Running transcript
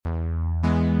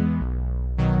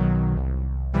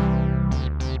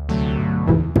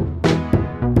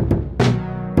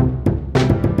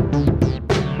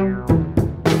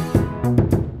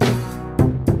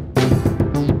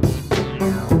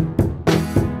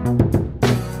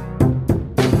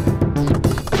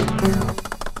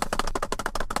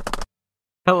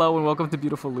Hello and welcome to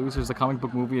Beautiful Losers, a comic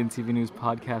book movie and TV news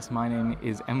podcast. My name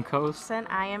is Mkos. And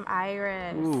I am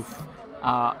Iris. Oof.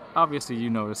 Obviously you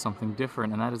noticed something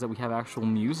different, and that is that we have actual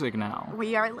music now.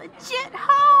 We are legit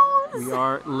hoes! We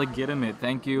are legitimate.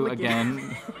 Thank you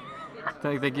again.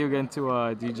 Thank you again to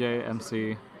DJ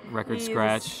MC Record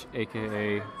Scratch,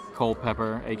 aka Cole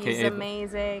Pepper, aka He's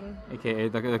amazing. aka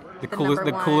the number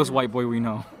coolest one. white boy we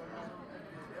know.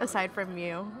 Aside from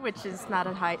you, which is not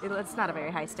a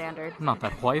very high standard. I'm not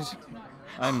that white.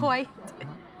 White.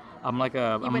 I'm like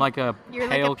a You're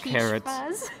pale like a peach carrot.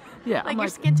 fuzz. Yeah, Like your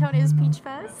skin tone is peach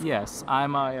fuzz. Yes,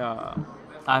 I'm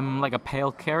like a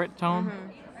pale carrot tone.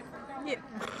 Yeah.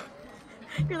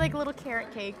 You're like a little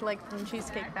carrot cake, like from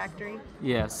Cheesecake Factory.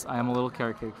 Yes, I am a little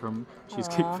carrot cake from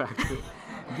Cheesecake Aw. Factory.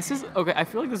 This is okay. I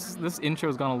feel like this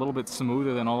intro's gone a little bit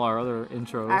smoother than all our other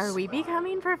intros. Are we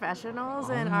becoming professionals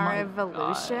in Oh our my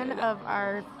evolution God. of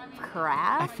our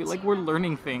craft? I feel like we're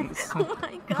learning things. Oh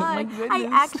my god! I goodness.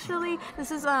 actually,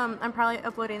 this is I'm probably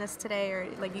uploading this today, or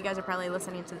like you guys are probably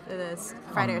listening to this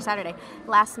Friday or Saturday.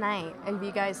 Last night, if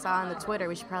you guys saw on the Twitter,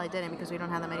 which you probably didn't because we don't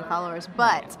have that many followers,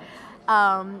 but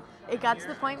it got to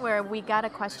the point where we got a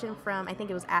question from, I think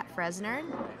it was at Fresner,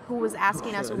 who was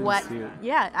asking us I didn't what, see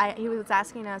it. he was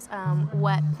asking us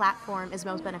what platform is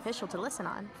most beneficial to listen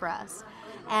on for us,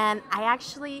 and I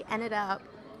actually ended up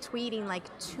tweeting like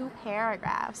 2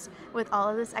 paragraphs with all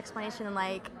of this explanation, and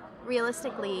like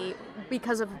realistically,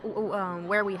 because of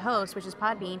where we host, which is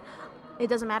Podbean, it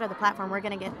doesn't matter the platform, we're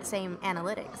gonna get the same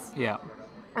analytics. Yeah.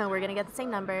 We're going to get the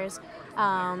same numbers.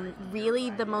 Really,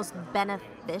 the most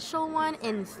beneficial one,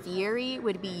 in theory,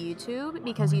 would be YouTube,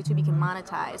 because YouTube you can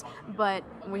monetize. But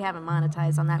we haven't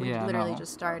monetized on that. We Yeah, literally no.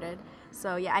 just started.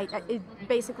 So, yeah,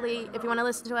 basically, if you want to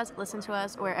listen to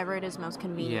us wherever it is most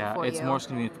convenient Yeah, for you. it's more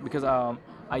convenient because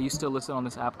I used to listen on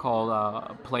this app called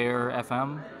Player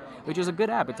FM, which is a good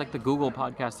app. It's like the Google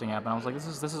podcasting app, and I was like, this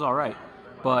is all right.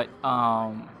 But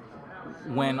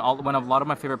when a lot of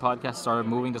my favorite podcasts started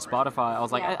moving to Spotify, I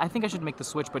was like, Yeah. I think I should make the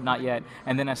switch, but not yet.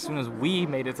 And then as soon as we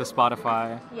made it to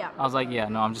Spotify, Yeah. I was like, yeah,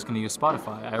 no, I'm just going to use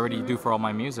Spotify. I already do for all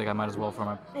my music. I might as well for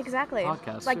my Exactly.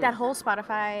 podcast, Like too. that whole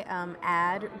Spotify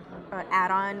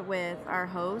add-on with our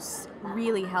hosts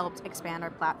really helped expand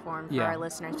our platform for Yeah. our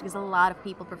listeners, because a lot of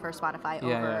people prefer Spotify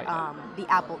Yeah, over yeah. the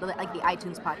Apple, like the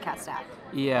iTunes podcast app.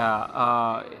 Yeah,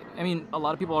 I mean, a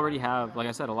lot of people already have, like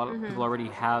I said, a lot of people already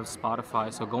have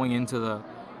Spotify. So going into the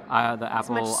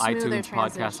Apple much smoother iTunes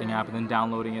podcasting transition. app and then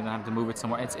downloading it and having to move it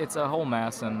somewhere, it's a whole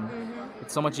mess, and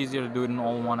it's so much easier to do it in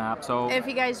all one app. So If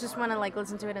you guys just want to like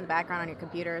listen to it in the background on your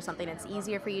computer or something, it's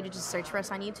easier for you to just search for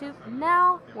us on YouTube.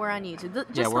 Now we're on YouTube.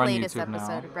 Just we're the on latest YouTube now.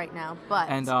 episode right now. But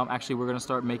and actually, we're gonna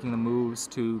start making the moves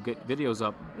to get videos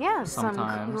up. yeah,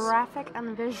 sometimes. some graphic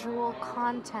and visual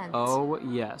content. Oh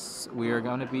yes, we are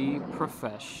gonna be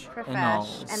profesh.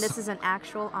 Profesh. And this is an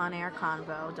actual on-air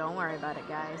convo. Don't worry about it,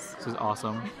 guys. This is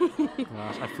awesome.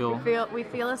 Gosh, We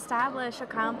feel established,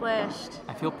 accomplished.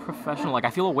 I feel professional. Like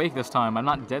I feel awake this time. I'm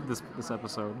not dead this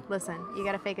episode. Listen, you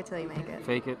gotta fake it till you make it.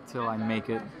 Fake it till I make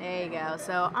it. There you go.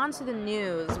 So on to the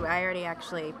news. I already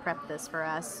actually prepped this for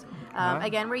us. Okay.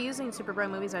 Again, we're using Super Bro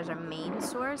Movies as our main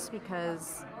source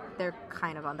because they're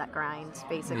kind of on that grind,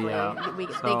 basically. Yeah. They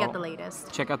So- get the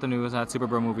latest. Check out the news at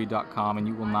superbromovie.com and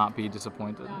you will not be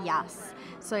disappointed. Yes.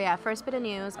 So yeah, first bit of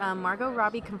news. Margot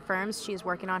Robbie confirms she's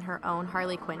working on her own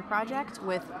Harley Quinn project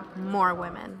with more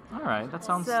women. All right, that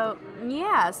sounds. So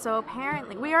yeah, so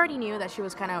apparently we already knew that she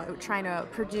was kind of trying to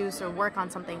produce or work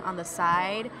on something on the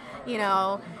side, you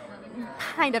know,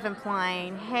 kind of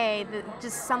implying, hey,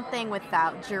 just something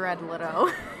without Jared Leto.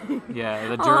 Yeah,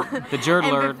 the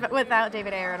Jurdler. And without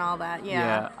David Ayer and all that.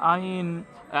 Yeah. I mean,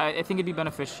 I think it'd be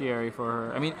beneficiary for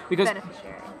her. I mean, because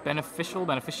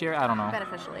beneficiary. I don't know.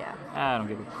 Beneficial, yeah. I don't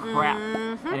give a crap.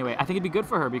 Mm-hmm. Anyway, I think it'd be good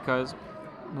for her because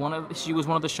she was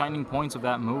one of the shining points of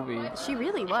that movie. She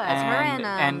really was. Her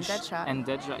and Deadshot. And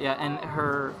Deadshot, yeah, and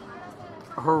her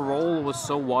role was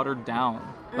so watered down.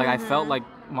 Like I felt like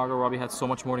Margot Robbie had so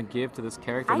much more to give to this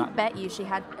character. I bet you she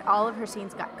had all of her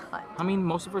scenes got cut. I mean,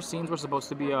 most of her scenes were supposed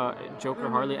to be Joker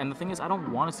Harley, and the thing is, I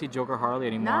don't want to see Joker Harley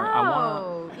anymore. I want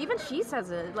No, even she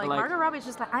says it. Like Like- Margot Robbie's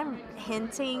just like, I'm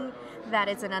hinting that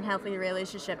it's an unhealthy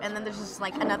relationship, and then there's just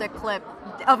like another clip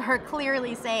of her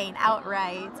clearly saying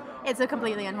outright it's a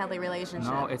completely unhealthy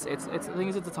relationship. No, it's the thing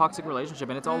is, it's a toxic relationship,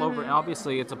 and it's all over. And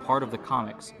obviously, it's a part of the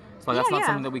comics, so that's Yeah, not yeah.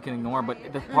 something that we can ignore. But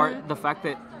the fact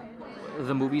that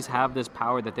the movies have this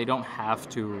power that they don't have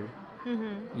to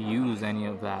use any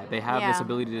of that. They have this Yeah.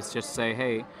 ability to just say,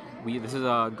 hey, this is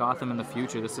Gotham in the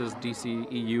future. This is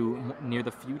DCEU near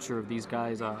the future of these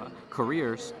guys'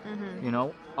 careers. You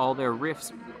know, all their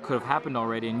riffs could have happened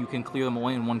already, and you can clear them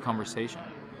away in one conversation.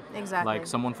 Exactly. Like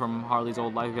someone from Harley's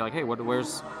old life would be like, hey,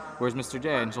 where's Mr.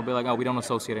 J? And she'll be like, oh, we don't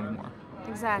associate anymore.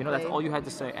 Exactly. You know, that's all you had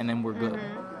to say, and then we're good.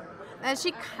 And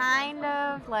she kind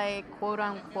of like quote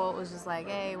unquote was just like,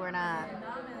 hey, we're not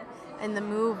in the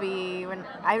movie. When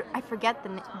I forget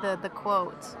the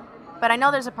quote. But I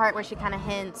know there's a part where she kind of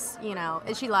hints, you know,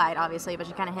 and she lied, obviously, but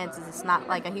she kind of hints it's not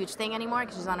like a huge thing anymore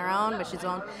because she's on her own, but she's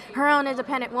her own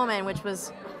independent woman, which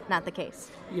was not the case.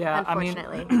 Yeah,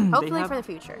 unfortunately. I mean, hopefully for the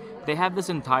future. They have this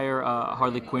entire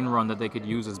Harley Quinn run that they could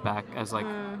use as like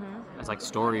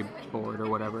storyboard or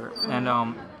whatever, and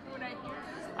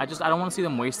I don't want to see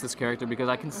them waste this character because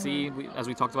I can see, as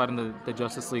we talked about in the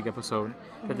Justice League episode,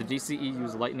 that the DCEU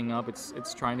is lightening up.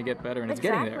 It's trying to get better, and it's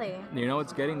getting there. You know,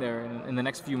 it's getting there. And in the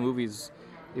next few movies,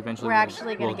 eventually we're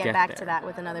actually going to get back there. to that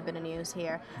with another bit of news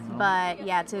here. But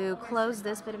yeah, to close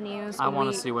this bit of news, I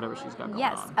want to see whatever she's got going on.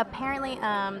 Yes, apparently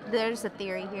there's a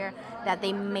theory here that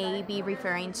they may be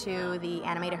referring to the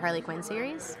animated Harley Quinn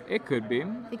series. It could be.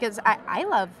 Because I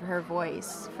love her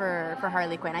voice for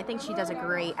Harley Quinn. I think she does a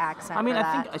great accent. I mean, for I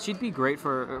that. think she'd be great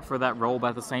for that role, but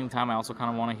at the same time, I also kind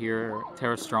of want to hear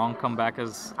Tara Strong come back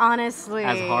as honestly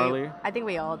as Harley. I think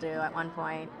we all do at one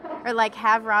point, or like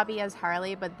have Robbie as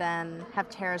Harley, but then have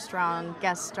Tara Strong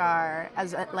guest star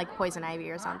as like Poison Ivy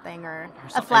or something, or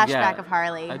a flashback of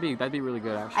Harley. That'd be really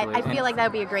good, actually. I feel like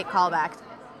that would be a great callback.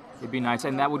 It'd be nice,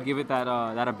 and that would give it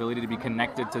that ability to be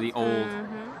connected to the old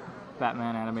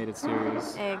Batman animated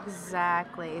series.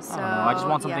 Exactly. So I don't know. I just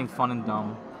want something fun and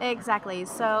dumb. Exactly.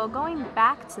 So going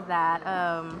back to that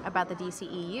about the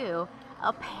DCEU,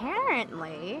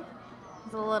 apparently,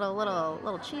 it's a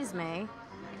little chisme.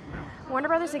 Warner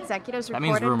Brothers executives reportedly... That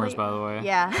means rumors, by the way.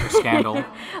 Yeah. Or scandal. A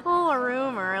little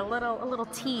rumor, a little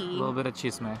tea. A little bit of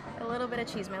chisme. A little bit of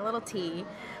chisme, a little tea.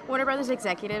 Warner Brothers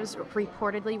executives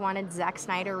reportedly wanted Zack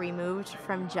Snyder removed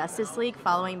from Justice League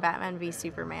following Batman v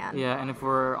Superman. Yeah, and if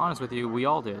we're honest with you, we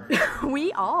all did.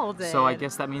 We all did. So I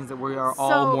guess that means that we are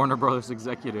all Warner Brothers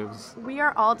executives. We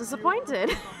are all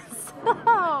disappointed.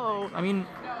 So... I mean,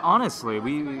 honestly,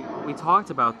 we talked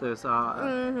about this.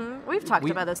 We've talked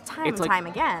about this time and time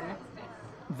again.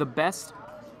 The best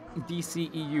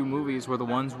DCEU movies were the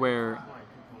ones where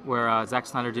Zack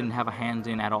Snyder didn't have a hand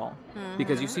in at all.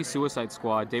 Because you see Suicide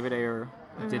Squad, David Ayer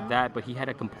did that, but he had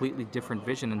a completely different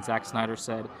vision, and Zack Snyder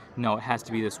said, no, it has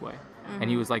to be this way. And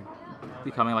he was like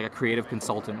becoming like a creative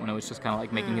consultant when it was just kind of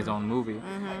like making his own movie.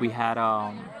 We had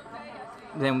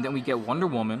then we get Wonder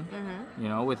Woman, you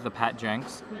know, with the Pat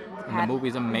Jenks, and the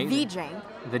movie's amazing.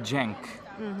 The Jenk,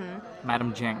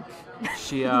 Madam Jenk.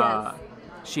 She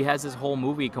she has this whole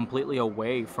movie completely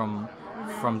away from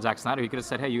Zack Snyder. He could have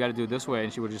said, hey, you got to do it this way,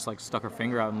 and she would have just like stuck her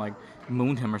finger out and like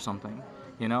mooned him or something,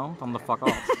 you know, thumb the fuck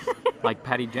off. Like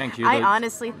Patty Jenks. I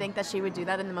honestly think that she would do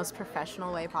that in the most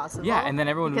professional way possible. Yeah, and then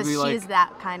everyone would be like, because she's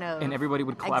that kind of and everybody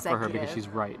would clap for her because she's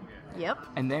right. Yep.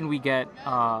 And then we get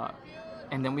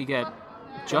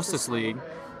Justice League,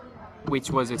 which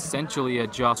was essentially a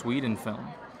Joss Whedon film.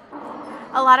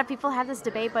 A lot of people have this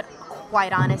debate, but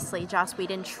quite honestly, Joss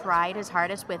Whedon tried his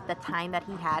hardest with the time that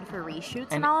he had for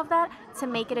reshoots and all of that to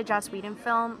make it a Joss Whedon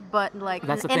film, but like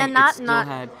that's the in thing.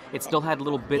 A it still had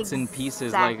little bits and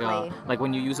pieces, like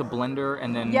when you use a blender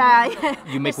and then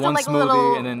you make one like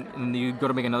smoothie and you go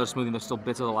to make another smoothie and there's still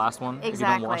bits of the last one if you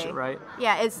don't wash it right.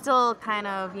 Yeah, it's still kind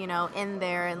of, you know, in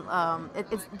there, and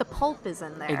it's the pulp is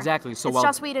in there. Exactly. So it's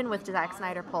Joss Whedon with Zack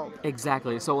Snyder pulp.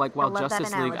 Exactly. So like while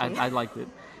Justice League, I liked it.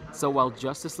 So while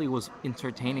Justice League was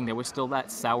entertaining, there was still that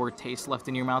sour taste left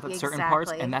in your mouth at certain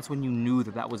parts, and that's when you knew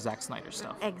that was Zack Snyder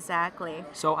stuff. Exactly.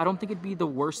 So I don't think it'd be the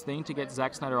worst thing to get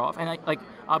Zack Snyder off. And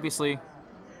obviously,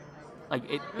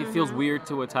 it feels weird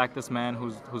to attack this man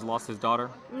who's lost his daughter.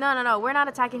 No, we're not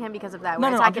attacking him because of that. We're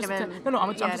I'm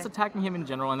just attacking him in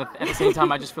general, and at the same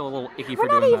time, I just feel a little icky for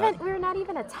doing that. We're not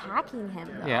even attacking him,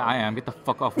 though. Yeah, I am. Get the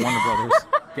fuck off Warner Brothers.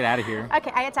 Get out of here.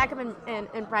 Okay, I attack him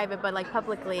in private, but like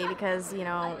publicly because, you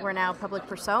know, we're now public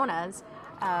personas.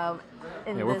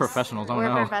 We're professionals.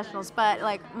 We're professionals, but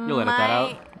like you'll edit that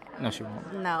out. No, she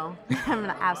won't. No,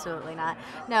 absolutely not.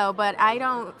 No, but I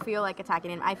don't feel like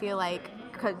attacking him. I feel like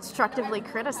constructively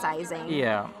criticizing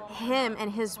him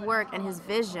and his work and his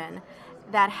vision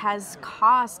that has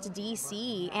cost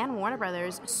DC and Warner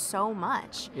Brothers so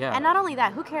much. Yeah. And not only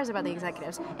that, who cares about the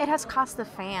executives? It has cost the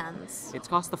fans. It's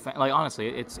cost the fans. Like, honestly,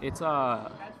 it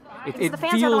the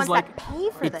fans feels are the ones like that pay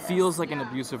for it this. feels like an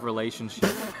abusive relationship.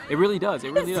 It really does.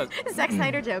 It really does. Zack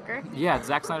Snyder Joker. Yeah,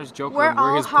 Zack Snyder's Joker. We're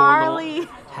all his Harley.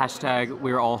 Hashtag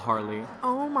we're all Harley.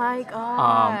 Oh my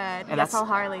god. And that's all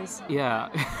Harleys. Yeah.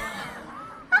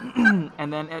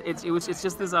 And then it's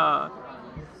just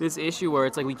this issue where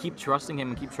it's like we keep trusting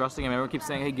him. Everyone keeps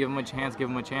saying, hey, give him a chance,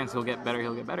 he'll get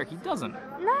better. He doesn't.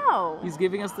 No. know. He's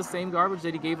giving us the same garbage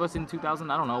that he gave us in 2000.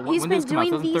 I don't know. He's When been did this come out?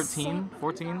 doing these 2013,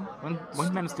 14.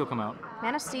 When Man of Steel come out?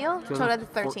 Man of Steel?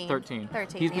 2013. 13.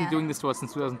 13. He's been yeah. doing this to us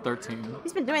since 2013.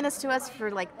 He's been doing this to us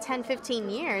for like 10, 15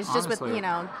 years, just with,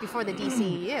 Honestly. before the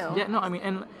DCEU. Yeah, no, I mean,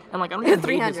 and like I don't even hate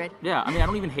 300. yeah, I mean, I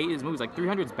don't even hate his movies. Like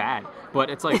 300's bad, but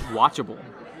it's like watchable.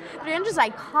 300's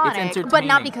iconic, entertaining. but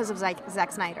not because of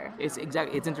Zack Snyder. It's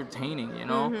entertaining, you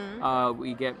know.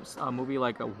 We get a movie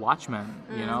like a Watchmen,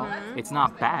 you know. It's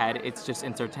not bad. It's just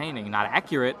entertaining, not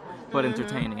accurate, but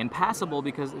entertaining and passable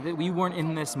because we weren't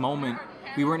in this moment.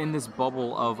 We weren't in this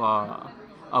bubble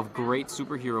of great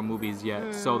superhero movies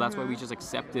yet. So that's why we just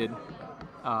accepted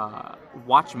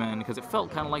Watchmen because it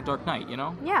felt kind of like Dark Knight, you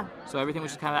know. Yeah. So everything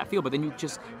was just kind of that feel, but then you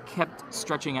just kept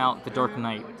stretching out the Dark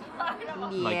Knight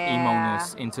like Yeah.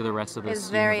 emo-ness into the rest of this It's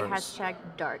very universe.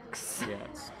 #darks.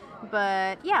 Yes.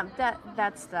 But yeah,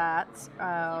 that's that.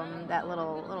 That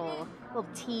little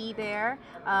T there.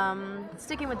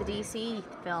 Sticking with the DC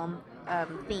film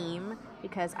theme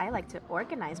because I like to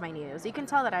organize my news. You can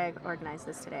tell that I organized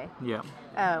this today. Yeah.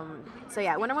 So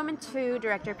yeah, Wonder Woman 2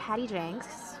 director Patty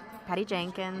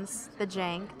Jenkins, the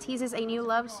Jank, teases a new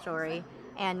love story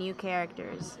and new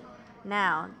characters.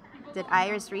 Now, did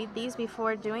Iris read these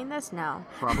before doing this? No.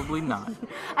 Probably not.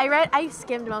 I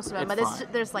skimmed most of them, It's but fine.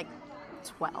 there's like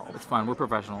 12. It's fine. We're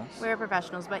professionals. We're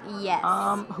professionals, but yes.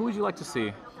 Who would you like to see?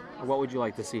 Or what would you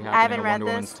like to see happen I haven't in read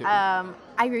Wonder this. Woman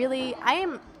 2? I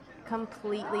am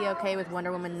completely okay with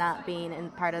Wonder Woman not being in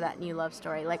part of that new love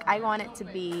story. Like, I want it to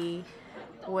be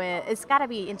it's got to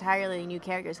be entirely new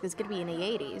characters because it's going to be in the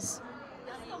 80s.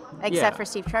 Except Yeah. for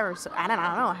Steve Trevor, so I don't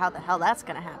know how the hell that's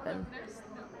going to happen.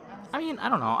 I mean, I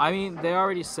don't know. I mean, they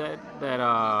already said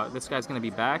that this guy's gonna be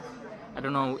back. I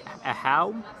don't know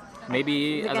how.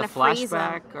 Maybe They're as a gonna freeze him.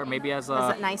 flashback, or maybe as Is a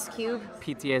it an ice cube?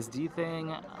 PTSD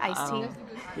thing. Iced I don't- tea?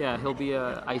 Yeah, he'll be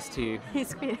a iced tea.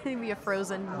 He's going to be a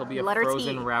frozen He'll be a letter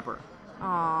frozen T. rapper. Aww.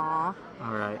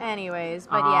 All right. Anyways,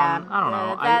 but I don't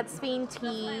know. that's being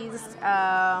teased.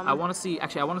 I want to see.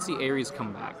 Actually, I want to see Ares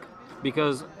come back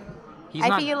because he's I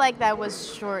not. feel like that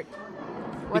was short.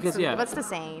 Because, yeah. What's the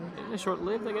saying?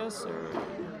 Short-lived, I guess. Or,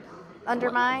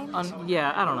 Undermined?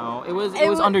 yeah, I don't know. It was It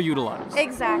was- underutilized.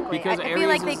 Exactly. Because I feel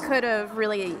like Ares they is- could have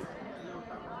really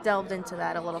delved into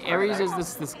that a little further. Ares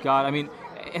is this god. I mean,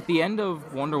 at the end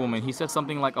of Wonder Woman, he said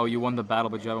something like, "Oh, you won the battle,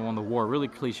 but you haven't won the war." Really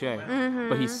cliche,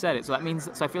 but he said it. So that means.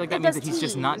 So I feel like that It means does that he's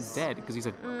just not tease. dead because he's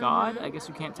a god. I guess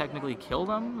you can't technically kill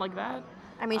them like that.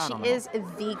 I mean, I she don't know. is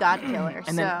the god killer.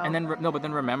 And then no, but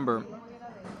then remember,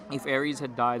 if Ares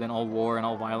had died, then all war and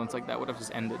all violence like that would have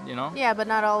just ended. You know? yeah, but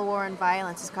not all war and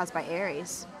violence is caused by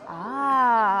Ares.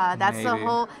 Ah, that's the Maybe.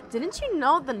 whole. Didn't you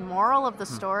know the moral of the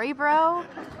story, bro?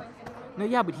 No,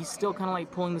 yeah, but he's still kind of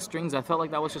like pulling the strings. I felt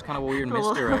like that was just kind of a weird The little-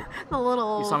 misdirect. the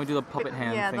little. You saw me do the puppet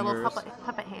hand Yeah, the fingers. little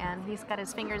puppet hand. He's got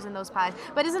his fingers in those pies.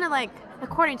 But isn't it like,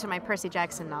 according to my Percy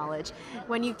Jackson knowledge,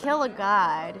 when you kill a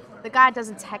god, the god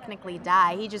doesn't technically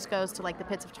die. He just goes to like the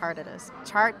pits of Tartarus.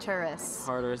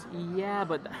 Tartarus. Yeah,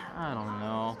 but I don't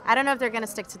know. I don't know if they're gonna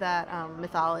stick to that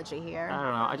mythology here. I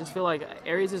don't know. I just feel like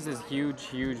Ares is this huge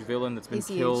villain that's been He's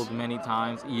huge. killed many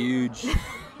times. Huge.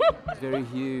 He's very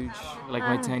huge. Like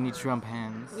my tiny Trump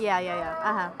hands. Yeah.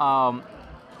 Uh-huh.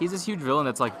 He's this huge villain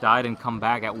that's like died and come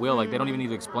back at will. Like they don't even need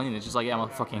to explain it. It's just like, yeah, I'm a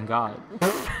fucking god.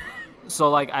 So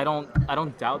like I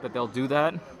don't doubt that they'll do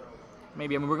that.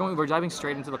 Maybe. I mean we're diving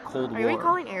straight into the Cold Are War. we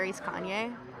calling Ares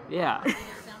Kanye? Yeah.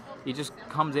 He just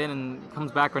comes in and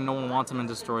comes back when no one wants him and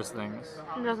destroys things.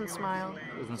 He doesn't smile.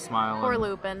 Doesn't smile. Poor and-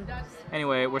 Lupin.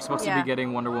 Anyway, we're supposed to Yeah. be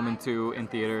getting Wonder Woman 2 in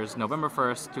theaters November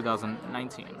 1st,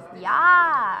 2019.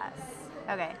 Yes.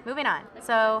 Okay, moving on.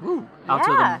 So,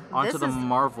 Onto yeah, the this is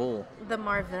Marvel, the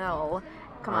Marvel.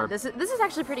 Come Our- on, this is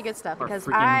actually pretty good stuff our because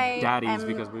freaking I daddies, am,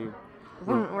 because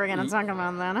we're gonna talk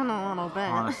about that in a little bit.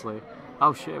 honestly.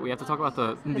 Oh shit, we have to talk about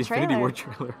the Infinity trailer. War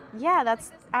trailer. Yeah,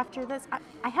 that's after this.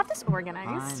 I have this I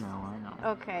organized. know.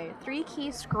 Okay, 3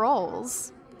 key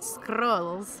scrolls. The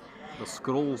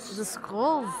scrolls. The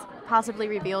scrolls possibly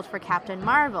revealed for Captain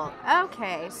Marvel.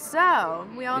 Okay, so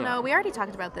we all Yeah. know, we already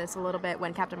talked about this a little bit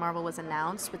when Captain Marvel was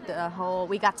announced with the whole,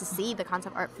 we got to see the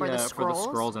concept art for yeah, the scrolls. for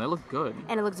the scrolls, and it looked good.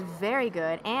 And it looks very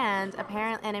good. And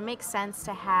apparently, and it makes sense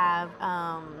to have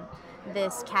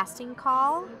this casting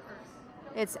call.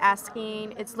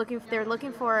 They're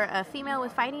looking for a female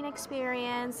with fighting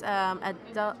experience,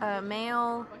 a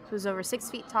male who's over 6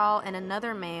 feet tall, and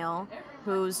another male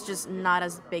who's just not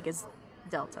as big as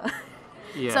Delta.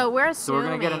 Yeah. So we're So we're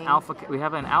gonna get an assuming- alpha. We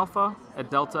have an alpha, a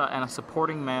delta, and a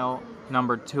supporting male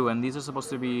number 2, and these are supposed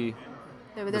to be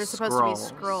They're the supposed to be Skrulls.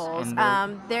 scrolls.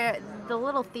 And the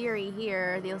little theory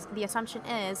here, the assumption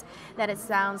is that it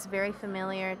sounds very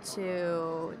similar,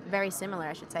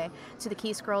 I should say, to the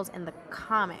Key Scrolls in the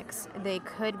comics. They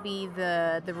could be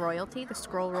the royalty, the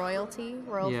Skrull royal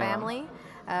Yeah. family.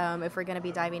 If we're going to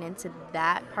be diving into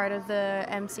that part of the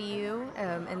MCU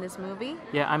in this movie.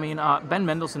 Yeah, I mean, Ben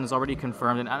Mendelsohn is already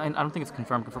confirmed, and I don't think it's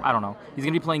confirmed. I don't know. He's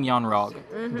going to be playing Jan Rog,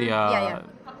 the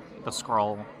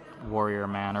Skrull warrior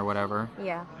man or whatever.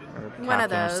 Yeah. Or One of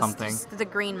captain or those. something. Just the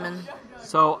green man.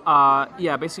 So,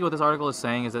 yeah, basically what this article is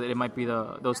saying is that it might be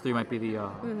those three might be the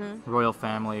royal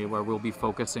family where we'll be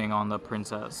focusing on the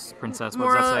princess. What does that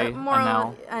say?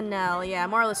 Anel, yeah.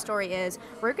 Moral of the story is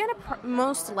we're going to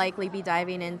most likely be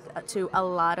diving into a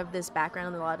lot of this background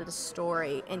and a lot of the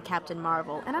story in Captain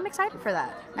Marvel. And I'm excited for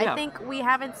that. Yeah. I think we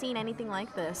haven't seen anything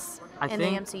like this in the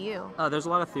MCU. There's a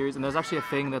lot of theories, and there's actually a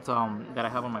thing that I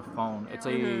have on my phone. It's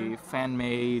a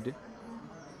fan-made...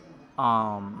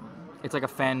 it's like a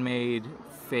fan-made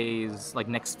phase, like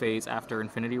next phase after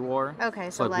Infinity War.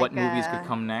 Okay, so like what movies could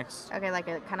come next. Okay, like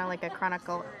a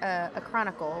chronicle,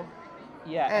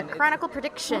 Yeah. chronicle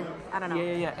prediction. I don't know.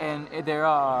 Yeah. And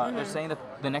they're saying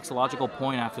that the next logical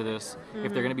point after this,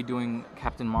 if they're going to be doing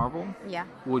Captain Marvel,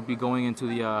 would be going into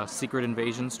the Secret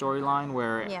Invasion storyline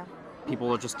where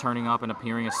people are just turning up and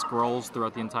appearing as Skrulls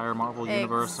throughout the entire Marvel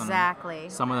universe. Exactly.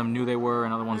 And some of them knew they were,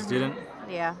 and other ones didn't.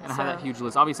 Yeah. And I have that huge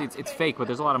list. Obviously, it's fake, but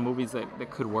there's a lot of movies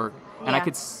that could work. And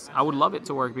I would love it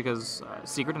to work because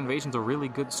Secret Invasion's a really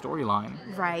good storyline.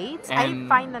 Right. And I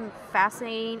find them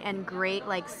fascinating and great,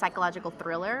 like psychological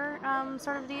thriller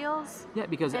sort of deals. Yeah,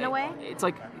 because in a way, it's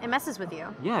like it messes with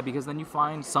you. Yeah, because then you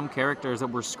find some characters that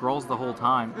were Skrulls the whole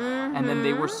time, and then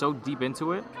they were so deep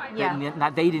into it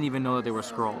that they didn't even know that they were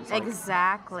Skrulls. Like,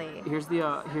 exactly. Here's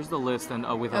the list and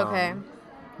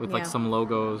with like some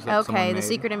logos. That Okay, the made.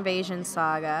 Secret Invasion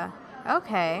saga.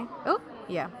 Okay. Oh,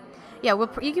 yeah. Yeah,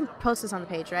 you can post this on the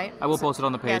page, right? I will post it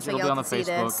on the page. So It'll be on the see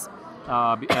Facebook.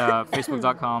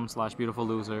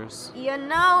 Facebook.com/beautiful-losers. You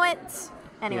know it.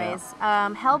 Anyways,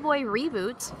 Hellboy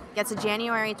reboot gets a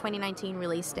January 2019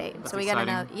 release date. That's so we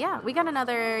exciting. got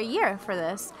another year for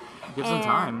this. Gives them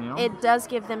time, you know. It does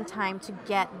give them time to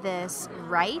get this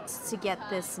right, to get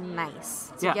this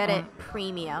nice, to get it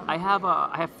premium. I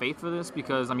have faith for this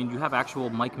because I mean you have actual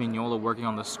Mike Mignola working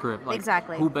on the script. Like,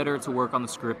 exactly. Who better to work on the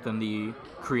script than the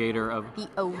creator of the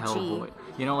OG? Hellboy?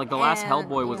 You know, like the last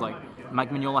Hellboy was like Mike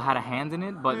Mignola had a hand in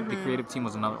it, but the creative team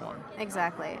was another one.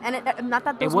 Exactly, and not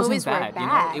that those it wasn't movies bad, were bad. You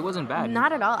know? It wasn't bad.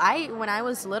 Not at all. When I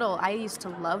was little, I used to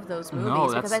love those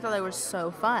movies because I thought they were so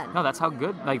fun. No, that's how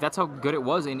good it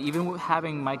was, and even with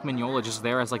having Mike Mignola just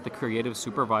there as like the creative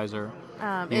supervisor,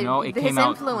 his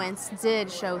influence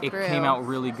did show through. It came out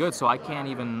really good, so I can't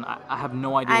even. I have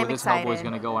no idea where this Hellboy is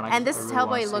gonna go, and this really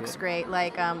Hellboy looks great.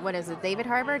 Like what is it? David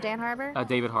Harbour? Dan Harbour?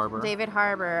 David Harbour. David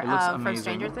Harbour from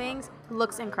Stranger Things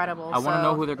looks incredible. I want to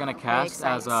know who they're gonna cast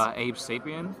as Abe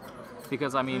Sapien.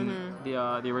 Because I mean,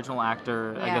 the original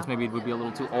actor, I guess maybe it would be a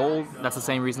little too old. That's the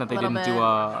same reason that they didn't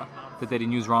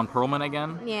use Ron Perlman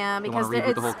again. Yeah, they because want to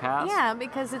reboot the whole cast. Yeah,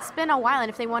 because it's been a while, and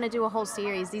if they want to do a whole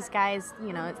series, these guys,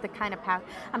 it's the kind of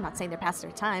I'm not saying they're past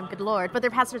their time, good lord, but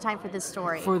they're past their time for this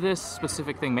story. For this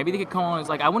specific thing, maybe they could come on as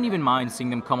I wouldn't even mind seeing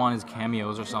them come on as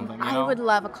cameos or something. You know? I would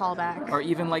love a callback. Or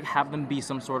even have them be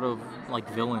some sort of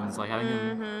villains, having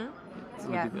them.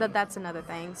 Yeah, that's another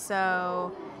thing.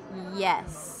 So.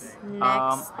 Yes.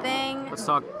 Next thing. Let's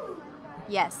talk.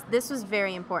 Yes, this was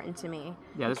very important to me.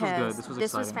 Yeah, this was good. This was exciting.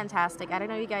 This was fantastic. I don't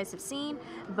know if you guys have seen,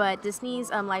 but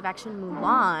Disney's live-action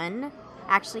Mulan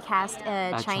actually cast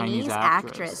a Chinese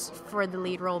actress for the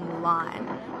lead role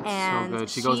Mulan. And so good.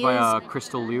 She goes by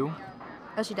Crystal Liu.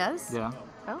 Oh, she does? Yeah.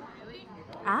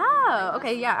 Oh,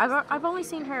 okay, yeah. I've only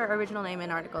seen her original name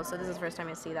in articles, so this is the first time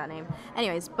I see that name.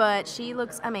 Anyways, but she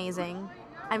looks amazing.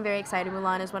 I'm very excited.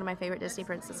 Mulan is one of my favorite Disney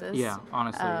princesses. Yeah,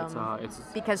 honestly, it's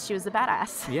because she was the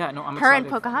badass. Yeah, no, I'm her excited. and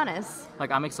Pocahontas.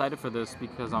 I'm excited for this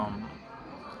because I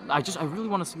really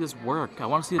want to see this work. I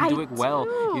want to see them do it well.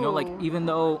 Do. You know, even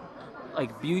though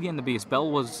Beauty and the Beast,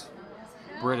 Belle was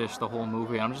British the whole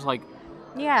movie. I'm just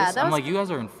yeah, I'm you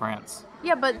guys are in France.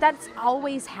 Yeah, but that's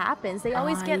always happens. They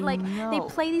always get they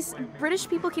play these British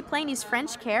people keep playing these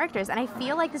French characters, and I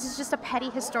feel like this is just a petty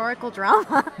historical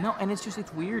drama. No, and it's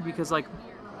weird because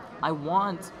I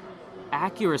want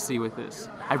accuracy with this.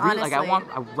 I really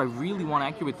want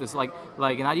accuracy with this.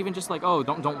 Not even just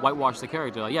don't whitewash the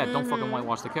character. Don't fucking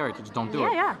whitewash the character. Just don't do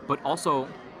it. Yeah. But also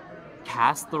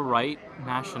cast the right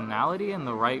nationality and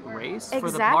the right race for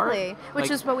the part. Exactly.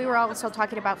 Which is what we were also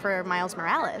talking about for Miles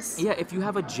Morales. Yeah, if you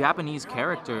have a Japanese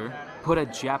character put a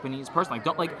Japanese person. Like,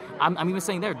 don't like. I'm even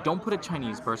saying there. Don't put a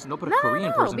Chinese person. Don't put a Korean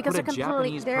No, person. because Put a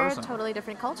Japanese they're person. totally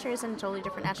different cultures and totally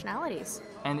different nationalities.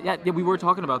 And yeah, we were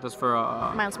talking about this for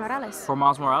Miles Morales.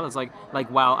 Miles Morales. Like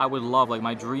wow, I would love like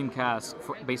my dream cast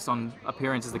based on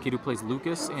appearance is the kid who plays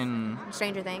Lucas in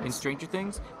Stranger Things. Stranger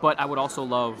Things. But I would also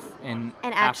love an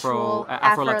actual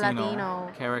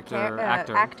Afro-Latino character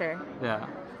actor. actor. Yeah,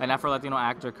 an Afro-Latino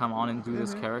actor come on and do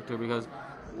this Mm-hmm. character because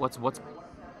what's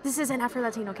This is an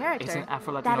Afro-Latino character. It's an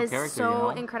Afro-Latino that is character, so you know?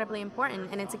 incredibly important,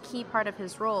 and it's a key part of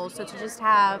his role. So to just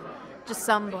have just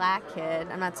some black kid,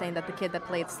 I'm not saying that the kid that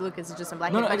plays Lucas is just some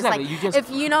black No, kid, no, but exactly. it's You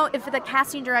like just- if the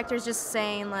casting director is just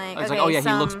saying like, it's okay, like, oh yeah,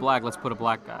 he looks some- black. Let's put a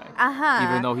black guy. Uh-huh.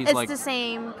 Even though he's it's like the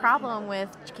same problem with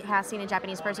casting a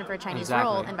Japanese person for a Chinese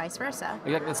Exactly. role and vice versa.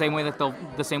 Exactly the same way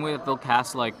that they'll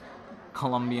cast like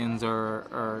Colombians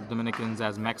or Dominicans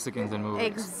as Mexicans in movies.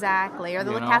 Exactly. Or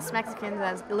they'll You know? cast Mexicans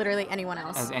as literally anyone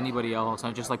else. As anybody else,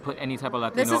 and just like put any type of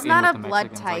Latino This is in not with a the blood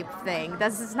Mexicans. type Like, thing.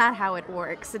 This is not how it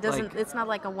works. It doesn't. Like- It's not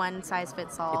like a one size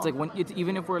fits all. it's like when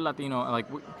even if we're Latino, like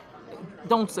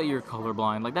don't say you're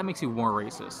colorblind. Like that makes you more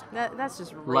racist. that's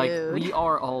just rude. Like we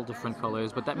are all different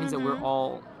colors, but that means that we're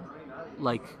all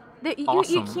like You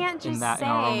awesome can't just in that say.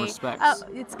 in our own respects. Oh,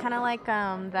 it's kind of like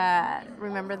that.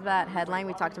 Remember that headline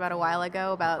we talked about a while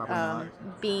ago about Probably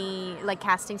being like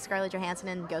casting Scarlett Johansson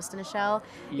in Ghost in a Shell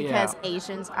because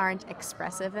Asians aren't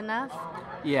expressive enough.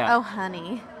 Yeah. Oh,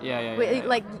 honey. Yeah.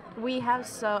 Like we have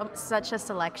such a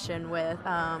selection with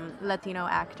Latino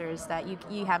actors that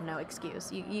you have no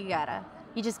excuse.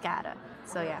 You just gotta.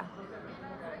 So yeah.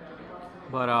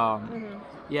 But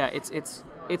yeah,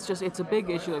 it's a big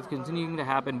issue that's continuing to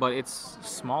happen, but it's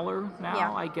smaller now,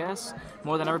 Yeah. I guess.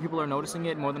 More than ever, people are noticing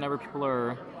it. More than ever, people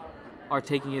are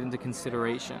taking it into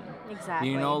consideration. Exactly.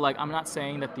 You know, like I'm not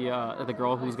saying that the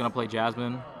girl who's gonna play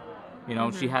Jasmine, you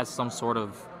know, she has some sort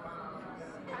of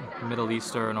Middle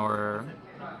Eastern or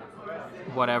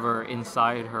whatever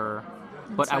inside her,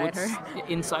 but I would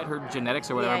inside her genetics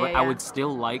or whatever. Yeah, but yeah, I yeah. would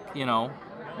still like, you know,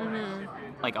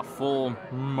 like a full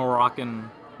Moroccan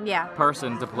Yeah.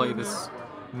 person to play this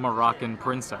Moroccan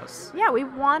princess. Yeah, we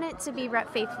want it to be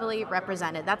faithfully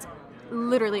represented. That's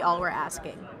literally all we're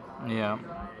asking. Yeah.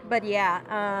 But yeah,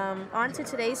 on to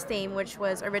today's theme, which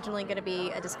was originally going to be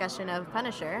a discussion of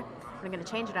Punisher. I'm going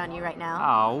to change it on you right now.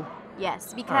 Oh.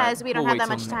 Yes, because we don't have that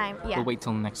much time. Yeah. We'll wait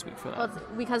till next week for that. Well,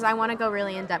 because I want to go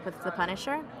really in depth with the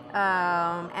Punisher,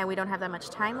 and we don't have that much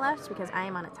time left because I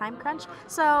am on a time crunch.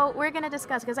 So we're gonna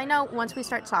discuss because I know once we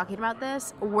start talking about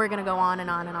this, we're gonna go on and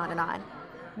on and on and on.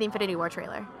 The Infinity War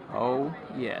trailer. Oh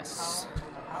yes.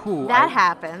 Whew, That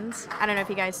happened. I don't know if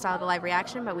you guys saw the live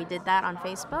reaction, but we did that on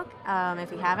Facebook.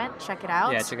 If you haven't, check it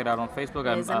out. Yeah, check it out on Facebook.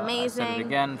 It is I said amazing. it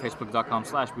again,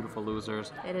 facebook.com/beautifullosers.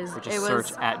 It is. Or just It search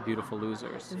was at Beautiful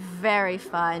Losers. very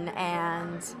fun,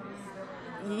 and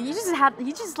you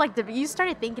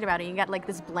started thinking about it. You got like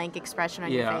this blank expression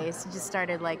on your Yeah. face. You just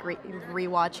started like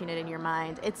rewatching it in your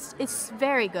mind. It's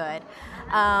very good.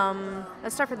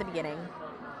 Let's start from the beginning.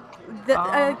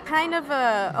 Kind of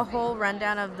a whole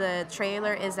rundown of the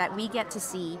trailer is that we get to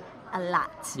see a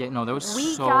lot. Yeah, no, there was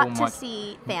We so got much. to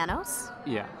see Thanos.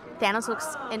 Yeah, Thanos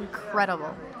looks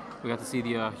incredible. we got to see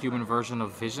the human version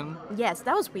of Vision, Yes,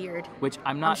 that was weird. which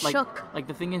I'm not like. shook. Like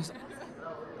the thing is,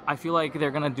 I feel like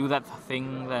they're gonna do that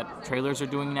thing that trailers are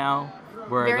doing now,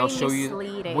 where Very they'll show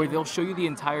misleading. you the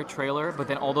entire trailer, but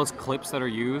then all those clips that are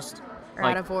used, Are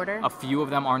like out of order. a few of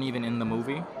them aren't even in the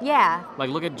movie. Yeah. Like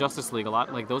look at Justice League, a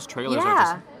lot like those trailers are Yeah.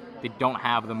 just they don't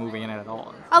have the movie in it at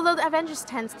all. Although the Avengers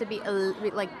tends to be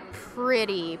like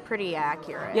pretty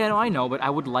accurate. Yeah, no, I know, but I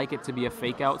would like it to be a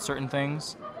fake out certain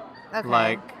things. Okay.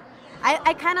 Like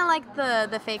I kind of like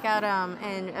the fake out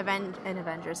in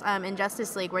Avengers in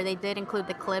Justice League where they did include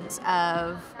the clips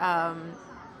of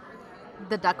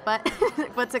the duck butt.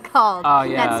 What's it called? oh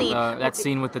yeah, That that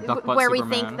scene with the duck butt where we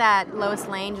Superman. think that Lois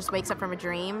Lane just wakes up from a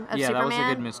dream of Yeah, that Superman.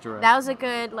 was a good misdirect. That was a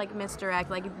good like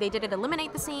misdirect. Like they didn't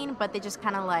eliminate the scene, but they just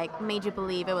kind of like made you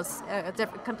believe it was a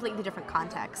completely different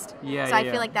context. Yeah, So yeah, I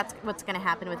yeah. feel like that's what's going to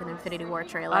happen with an Infinity War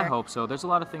trailer. I hope so. There's a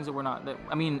lot of things that we're not.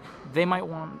 I mean, they might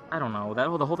want. I don't know.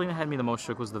 The whole thing that had me the most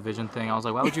shook was the Vision thing. I was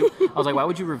like, why would you? Why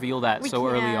would you reveal that We so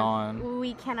early can't- on?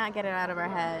 We cannot get it out of our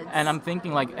heads. And I'm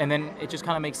thinking like, and then it just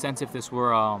kind of makes sense if this were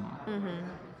Mm-hmm.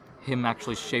 him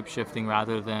actually shape-shifting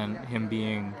rather than him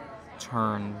being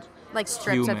turned like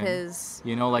stripped human. of his.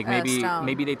 You know, like stone.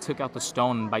 maybe they took out the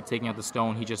stone, and by taking out the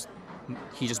stone, he just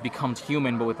becomes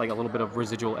human, but with like a little bit of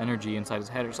residual energy inside his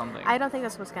head or something. I don't think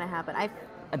that's what's going to happen. I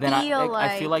And then I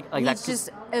feel like he's that's just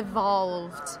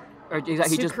evolved or exactly,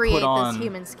 he to just create put on this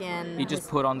human skin. he just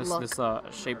his put on this look. this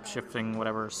shape-shifting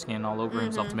whatever skin all over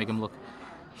himself to make him look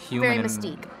human. Very and-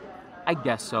 Mystique. I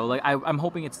guess so. Like I'm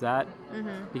hoping it's that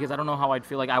because I don't know how I'd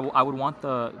feel. Like I would want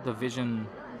the Vision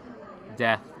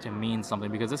death to mean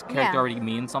something because this character Yeah. already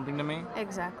means something to me.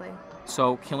 Exactly.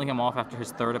 So killing him off after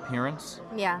his third appearance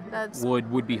Yeah, that's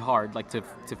would be hard. Like to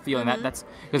feel and that's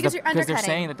Because you're because they're undercutting.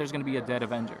 saying that there's going to be a dead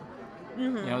Avenger. You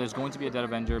know, there's going to be a dead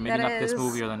Avenger. Maybe That not this is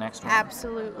movie or the next one.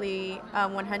 absolutely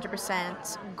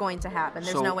 100% going to happen.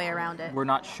 There's So no way around it. We're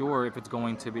not sure if it's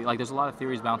going to be like. There's a lot of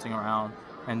theories bouncing around,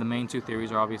 and the main two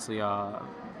theories are obviously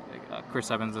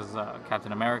Chris Evans as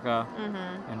Captain America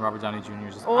and Robert Downey Jr.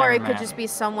 as Or Iron it could Man. just be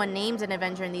someone named an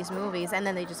Avenger in these movies, and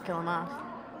then they just kill him off.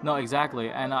 No, exactly,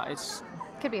 and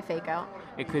Could be a fake out.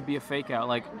 it could be a fake out.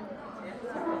 Like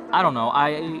I don't know.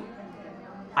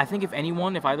 I think if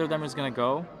either of them is gonna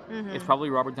go, it's probably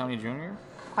Robert Downey Jr.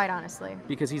 Quite honestly.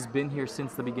 because he's been here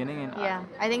since the beginning, and Yeah,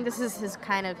 I think this is his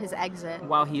exit.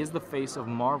 while he is the face of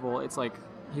Marvel, it's like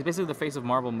he's basically the face of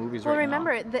Marvel movies Well, right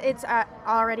remember, it's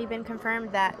already been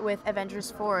confirmed that with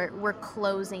Avengers 4, we're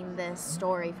closing this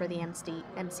story for the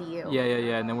MCU. now.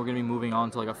 Yeah, and then we're gonna be moving on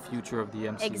to like a future of the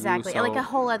MCU. Exactly, So, like a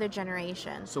whole other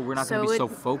generation. so we're not gonna be so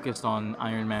focused on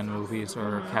Iron Man movies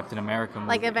or Captain America movies.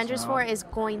 Like Avengers you know? 4 is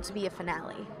going to be a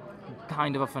finale.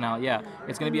 Kind of a finale. Yeah,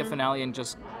 it's gonna be a finale, and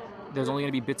just there's only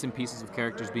gonna be bits and pieces of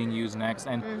characters being used next,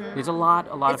 and there's a lot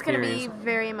It's of going to theories. be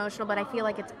very emotional, but I feel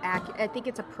like it's I think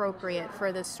it's appropriate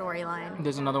for this storyline.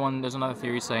 There's another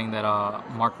theory saying that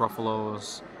Mark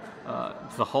Ruffalo's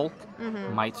the Hulk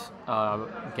might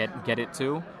get it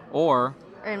too, or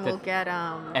And that- we'll get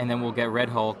and then we'll get Red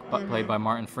Hulk, but played by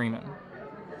Martin Freeman.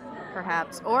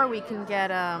 perhaps, or we can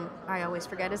get I always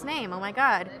forget his name. Oh my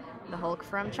God, the Hulk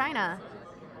from China,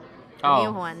 the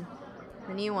new one,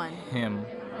 the new one. Him,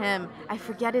 Him. I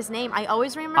forget his name. I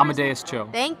always remember. his name. Amadeus Cho.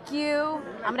 Thank you,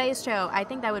 Amadeus Cho. I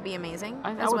think that would be amazing.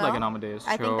 I as would well. like an Amadeus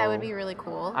Cho. I think that would be really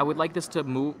cool. I would like this to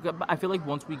move. I feel like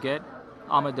once we get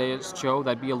Amadeus Cho,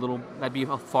 that'd be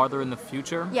farther in the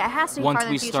future. Yeah, it has to be once farther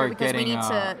in we the future start because we getting, need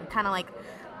to kind of like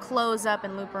close up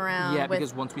and loop around. Yeah, with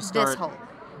because once we this start Hulk.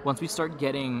 once we start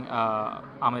getting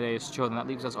Amadeus Cho, then that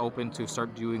leaves us open to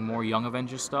start doing more Young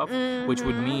Avengers stuff, which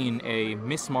would mean a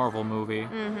Miss Marvel movie,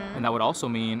 and that would also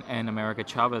mean an America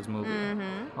Chavez movie,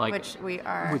 like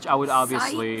which I would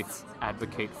obviously psyched.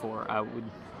 advocate for. I would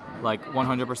like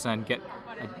 100% get.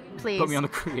 Please. Put me on the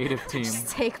creative team. Just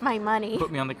take my money. Put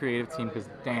me on the creative team because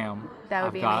damn. That would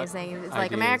I've be got amazing. It's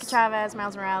like America ideas. Chavez,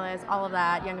 Miles Morales, all of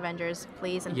that, Young Avengers,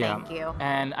 please and Yeah. thank you.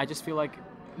 And I just feel like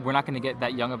we're not going to get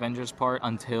that Young Avengers part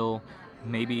until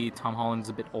maybe Tom Holland's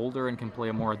a bit older and can play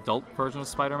a more adult version of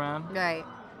Spider-Man. Right.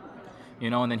 You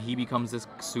know, and then he becomes this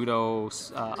pseudo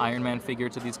Iron Man figure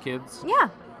to these kids. Yeah.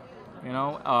 You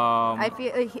know,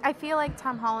 I feel like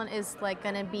Tom Holland is like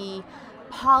gonna be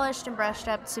polished and brushed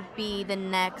up to be the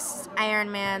next Iron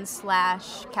Man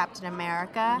 / Captain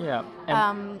America. yeah.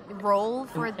 And, Role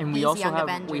for and these we also young have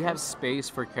Avengers. space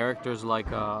for characters like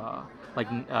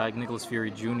Nicolas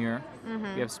Fury Jr.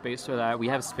 We have space for that. We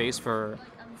have space for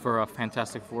a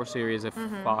Fantastic Four series if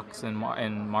Fox and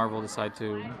Marvel decide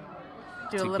to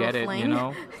Do a to little get it, fling. you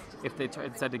know, if they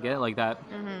decide to get it like that,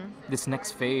 this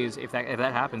next phase, if that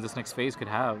happens, this next phase could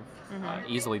have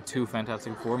easily 2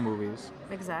 Fantastic Four movies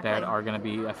Exactly. that are going to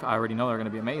be, I already know they're going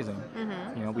to be amazing.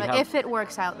 You know, we But have, if it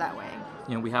works out that way.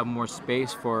 you know, we have more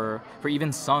space for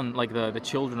even like the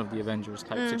children of the Avengers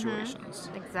type situations.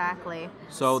 Exactly.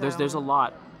 So there's a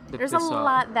lot. That There's this, a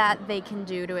lot that they can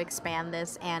do to expand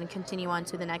this and continue on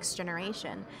to the next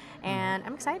generation, and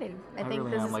I'm excited. I think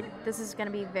really this am, is like- this is going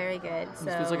to be very good. So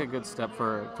This feels like a good step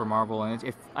for Marvel, and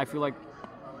if I feel like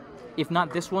if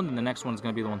not this one, then the next one's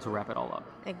going to be the one to wrap it all up.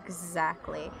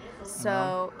 Exactly.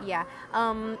 So yeah,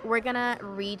 we're gonna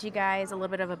read you guys a little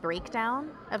bit of a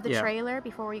breakdown of the Yeah. trailer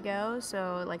before we go.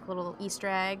 So like little Easter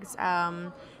eggs.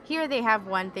 Here they have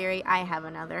one theory. I have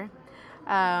another.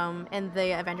 In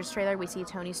the Avengers trailer, we see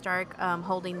Tony Stark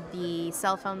holding the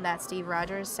cell phone that Steve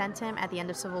Rogers sent him at the end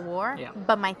of Civil War. Yeah.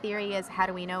 But my theory is, how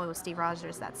do we know it was Steve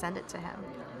Rogers that sent it to him?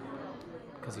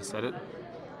 Because he said it.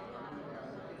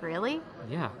 Really?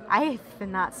 Yeah. I have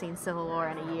not seen Civil War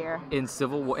in a year. In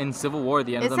Civil War, at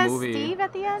the end It of the says movie. Steve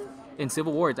at the end? In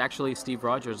Civil War, it's actually Steve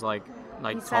Rogers like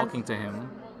He said- talking to him.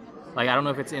 Like I don't know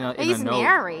if it's in a He's note.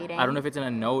 narrating. I don't know if it's in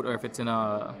a note or if it's in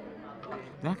a.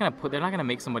 They're not gonna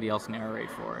make somebody else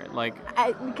narrate for it. Like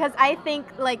Because I think,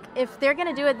 like, if they're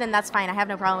gonna do it, then that's fine. I have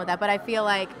no problem with that. But I feel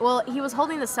like, well, he was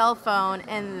holding the cell phone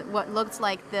and what looked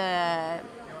like the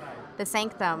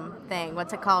sanctum thing.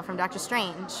 What's it called from Doctor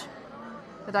Strange?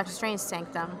 The Doctor Strange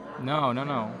sanctum.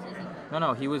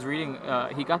 no. He was reading.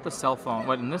 He got the cell phone.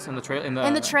 What in the trailer?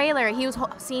 In the trailer, he was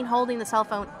seen holding the cell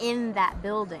phone in that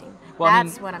building. Well, I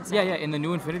That's mean, what I'm saying. Yeah. In the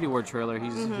new Infinity War trailer,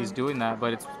 he's doing that,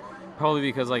 but it's probably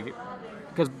because like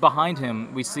because behind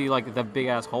him we see like the big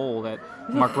ass hole that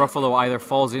Mark Ruffalo either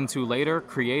falls into later,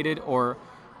 created, or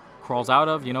crawls out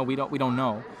of. You know, we don't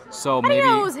know. So How do maybe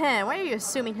you know it was him? Why are you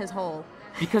assuming his hole?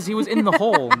 because he was in the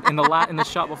hole in the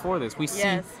shot before this. We see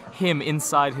Yes. him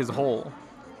inside his hole.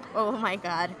 Oh my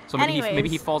God. So maybe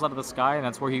Anyways, he falls out of the sky, and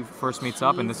that's where he first meets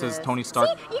up. And this is Jesus. Tony Stark.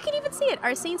 See, you can even see it.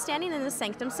 Our scene standing in the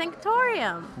Sanctum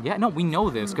Sanctorium. Yeah, no, we know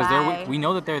this because Bye. we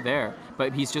know that they're there.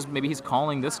 But maybe he's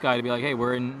calling this guy to be like, hey,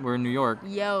 we're in New York.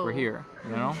 Yo. We're here.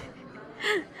 You know?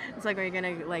 It's like we're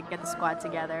gonna like get the squad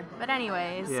together. But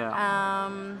anyways, Yeah.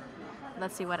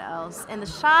 let's see what else. In the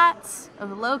shots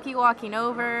of Loki walking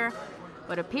over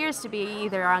what appears to be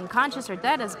either unconscious or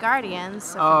dead as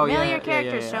guardians, Oh, yeah, familiar yeah,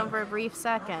 characters yeah. shown for a brief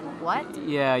second. What?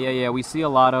 Yeah. We see a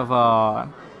lot of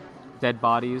dead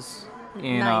bodies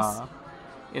in Nice.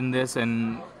 In this,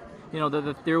 and you know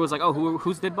the theory was like, oh,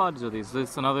 whose dead bodies are these? Is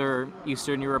this another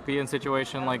Eastern European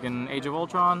situation like in Age of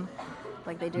Ultron?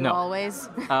 Like they do No. always.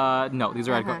 No, these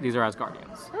are Uh-huh. these are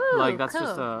Asgardians. Ooh, like that's cool.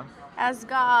 just a.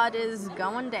 Asgard is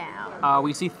going down.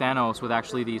 We see Thanos with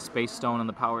actually the Space Stone and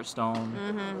the Power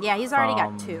Stone. Yeah, he's already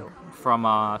from- got 2. From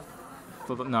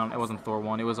no, it wasn't Thor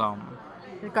 1. It was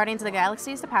Guardians of the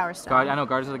Galaxy is the Power Stone. I know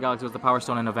Guardians of the Galaxy was the Power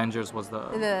Stone, and Avengers was the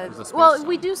Space well, Stone.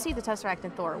 we do see the Tesseract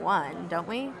in Thor 1, don't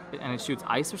we? And it shoots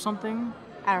ice or something.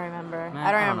 I don't remember. Nah, I don't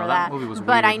I don't remember know. that. That movie was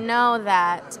but I weird. know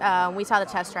that we saw the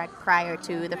Tesseract prior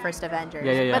to the first Avengers.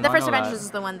 Yeah, But the no, I first know that. Avengers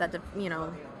is the one that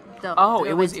Oh, it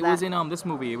went was to it was that. in this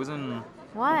movie. It was in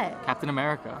What? Captain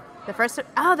America. The first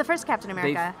Captain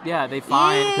America. They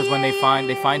find because when they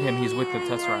find him, he's with the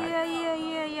Tesseract.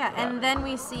 Yeah. And then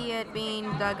we see it being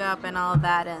dug up and all of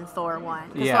that in Thor 1.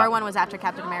 Because Yeah. Thor 1 was after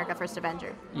Captain America First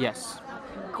Avenger. Yes.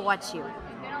 Got you.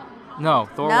 No,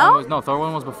 Thor No? 1 was Thor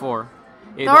 1 was before.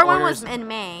 Thor 1 was in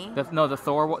May.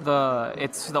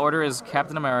 The order is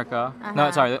Captain America. No,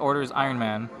 Uh-huh. sorry, the order is Iron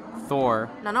Man, Thor,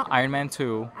 No. Iron Man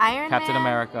 2, Iron Captain Man-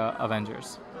 America,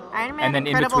 Avengers. Iron Man, and then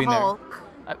in Incredible between there- Hulk.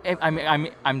 I'm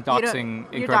You don't- doxing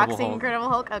You're Incredible doxing Hulk. Incredible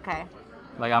Hulk? Okay.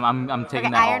 Like I'm taking Okay,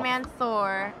 that Iron off. Man,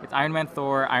 Thor. It's Iron Man,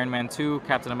 Thor, Iron Man 2,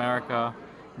 Captain America,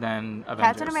 then Avengers.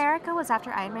 Captain America was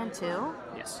after Iron Man 2?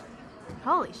 Yes.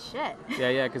 Holy shit.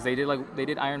 Yeah, because they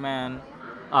did Iron Man.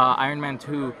 Iron Man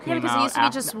 2 Yeah, came because out it used to be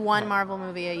after- just one Marvel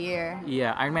movie a year.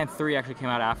 Yeah, Iron Man 3 actually came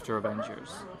out after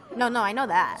Avengers. No, I know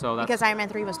that. So that's- because Iron Man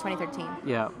 3 was 2013.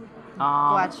 Yeah.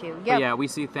 Got you. But Yep. yeah, we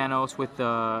see Thanos with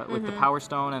the Power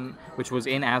Stone, and which was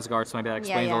in Asgard, so maybe that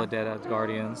explains yeah. all the dead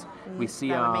Asgardians. We see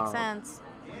That would make sense.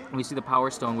 we see the Power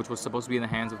Stone, which was supposed to be in the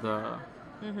hands of the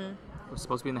was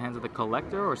supposed to be in the hands of the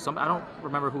Collector or some. I don't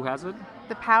remember who has it.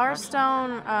 The Power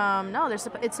Stone, no,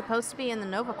 it's supposed to be in the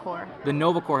Nova Corps. The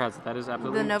Nova Corps has it. That is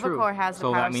absolutely The Nova true. Corps has the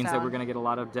so Power that means that Stone. we're gonna get a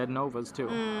lot of dead Novas too.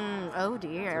 Oh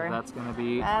dear. So that's gonna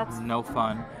be That's- no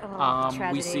fun. Oh, We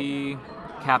tragedy. see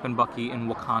Cap and Bucky in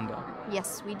Wakanda.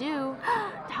 Yes, we do.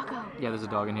 Doggo. Yeah, there's a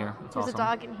dog in here. It's There's awesome. a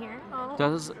dog in here. Oh,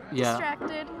 Yeah.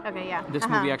 distracted. Okay, yeah. This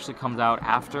Uh-huh. movie actually comes out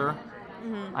after.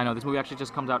 I know this movie actually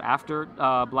just comes out after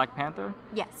Black Panther.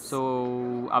 Yes.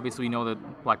 So obviously we know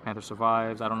that Black Panther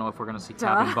survives. I don't know if we're gonna see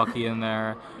Cap and Duh. Bucky in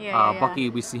there. Yeah. Bucky,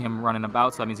 we see him running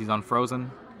about, so that means he's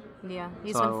unfrozen. Yeah,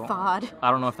 he's so- been thawed.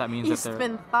 I don't know if that means He's that they're.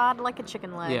 been thawed like a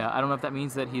chicken leg. Yeah, I don't know if that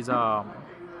means that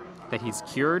he's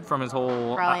cured from his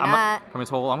whole. Probably I'm not. From his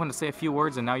whole. I'm gonna say a few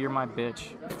words and now you're my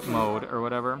bitch mode or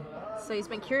whatever. So he's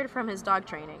been cured from his dog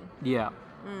training. Yeah.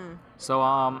 So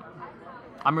I'm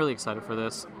really excited for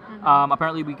this. Mm-hmm.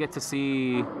 Apparently we get to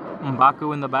see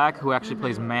M'Baku in the back, who actually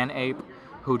plays Man Ape,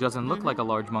 who doesn't look like a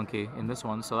large monkey in this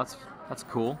one. So that's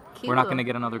cool. We're not Cute. gonna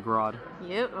get another Grodd.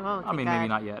 You? Oh, I mean, maybe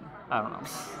not yet. I don't know.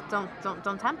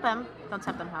 Don't tempt them. Don't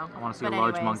tempt them, ho. I wanna see But a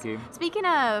large anyways, monkey. Speaking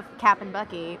of Cap and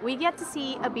Bucky, we get to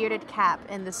see a bearded Cap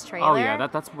in this trailer. Oh yeah,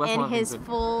 that's one in of the his things that-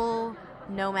 full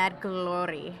nomad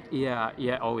glory. Yeah.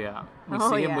 Oh yeah. We Oh,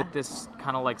 see him yeah. with this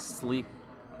kind of like sleek,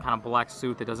 kind of black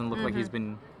suit that doesn't look like he's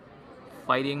been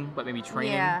fighting, but maybe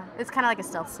training. Yeah, it's kind of like a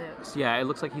stealth suit. Yeah, it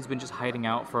looks like he's been just hiding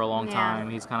out for a long Yeah. time.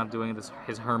 He's kind of doing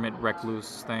his hermit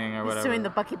recluse thing or He's whatever. doing the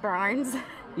Bucky Barnes.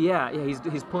 Yeah, he's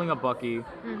pulling up Bucky.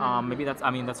 Maybe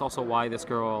that's also why this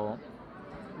girl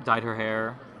dyed her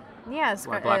hair. Yeah,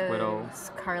 Black Widow.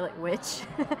 Scarlet Witch.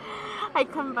 I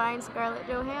combined Scarlett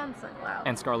Johansson. Wow.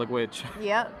 And Scarlet Witch.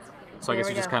 Yep. So I There guess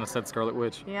we you just go. kind of said Scarlet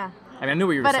Witch. Yeah. I mean, I knew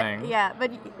what you were But saying. yeah,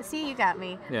 but see, you got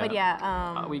me. Yeah. But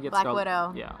yeah, We get Black Scarlet.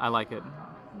 Widow. Yeah, I like it.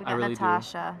 We I got really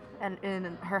Natasha and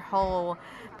in her whole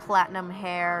platinum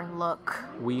hair look.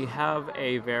 do. We have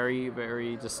a very,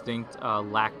 very distinct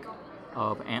lack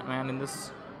of Ant-Man in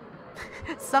this.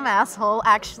 Some asshole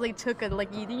actually took a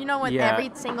you know when Yeah. every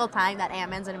single time that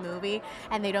Ant-Man's in a movie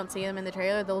and they don't see him in the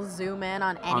trailer, they'll zoom in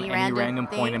on any on any random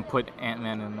thing. point and put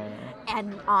Ant-Man in there.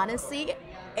 And honestly,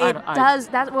 It does.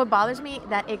 That's what bothers me.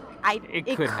 That it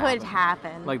could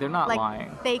happen. Like, they're not like,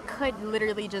 lying. They could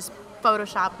literally just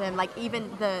Photoshop him. Like, even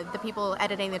the people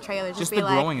editing the trailers just be the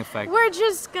like, growing effect. we're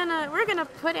gonna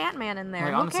put Ant-Man in there.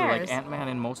 Like, Who honestly, cares? like Ant-Man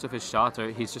in most of his shots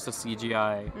he's just a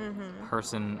CGI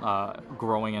person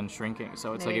growing and shrinking.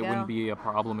 So it's There like you it wouldn't go. be a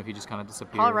problem if he just kind of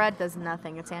disappeared. Paul Rudd does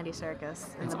nothing. It's Andy Serkis.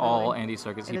 It's all Andy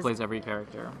Serkis. He is- plays every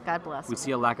character. God bless. We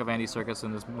see a lack of Andy Serkis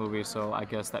in this movie, so I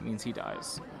guess that means he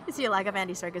dies. You see a lack of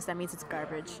Andy Serkis. That means it's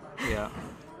garbage. Yeah.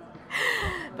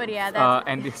 But yeah,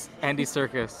 that's Andy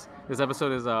Serkis. This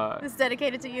episode is it's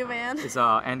dedicated to you, man. is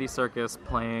Andy Serkis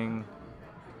playing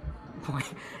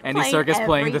Andy Playing Serkis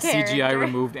playing every the CGI character.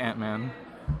 removed Ant-Man.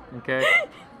 Okay.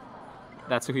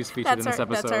 That's who he's featured in this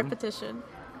episode. That's our petition.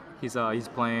 He's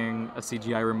playing a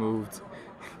CGI removed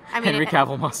I mean, Henry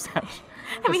Cavill mustache.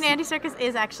 Andy Serkis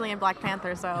is actually in Black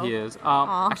Panther, so He is.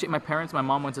 Aw. Actually, my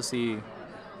mom went to see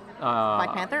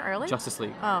Black Panther early. Justice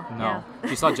League. Oh, No, yeah.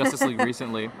 she saw Justice League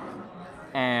recently,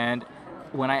 and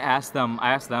when I asked them,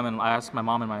 and I asked my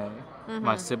mom and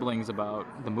my siblings about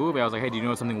the movie. I was like, "Hey, do you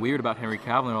know something weird about Henry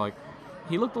Cavill?" And they're like,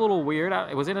 "He looked a little weird.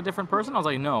 Was it a different person?" I was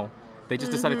like, "No." They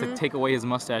just decided to take away his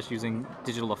mustache using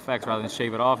digital effects rather than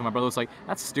shave it off. And my brother was like,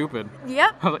 "That's stupid."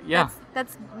 Yep. I was like, "Yeah,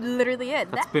 That's literally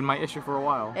it. that's been my issue for a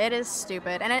while." It is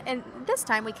stupid, and this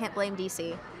time we can't blame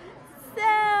DC. So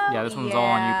Yeah, this one's all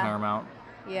on you, yeah. Paramount.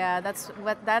 Yeah,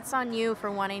 that's on you for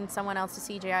wanting someone else to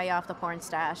CGI you off the porn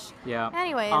stash. Yeah.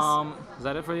 Anyways, is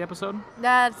that it for the episode?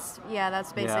 that's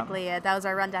basically it. That was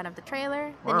our rundown of the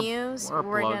trailer, the Or our- news. or our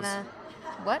We're plugs. gonna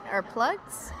what? Our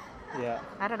plugs? Yeah.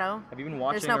 I don't know. Have you been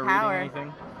watching no or power. reading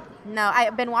anything? No,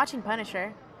 I've been watching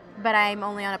Punisher, but I'm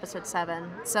only on episode 7.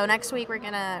 So next week we're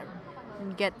gonna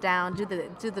get down, do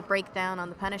the breakdown on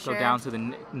the Punisher. Go down to the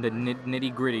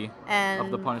nitty gritty and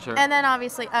of the Punisher. And then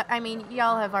obviously, I mean,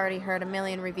 y'all have already heard a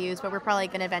million reviews, but we're probably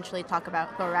gonna eventually talk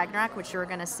about Thor Ragnarok, which we're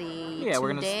gonna see. Yeah,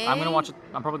 today. I'm gonna watch it.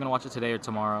 I'm probably gonna watch it today or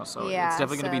tomorrow. So Yeah, it's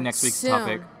definitely gonna be so next week's soon.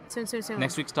 topic. Soon.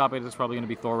 Next week's topic is probably gonna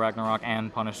be Thor Ragnarok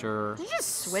and Punisher. Did you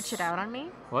just switch it out on me?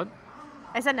 What?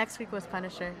 I said next week was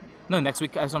Punisher. No, next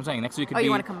week. That's what I'm saying. Next week could Oh, be.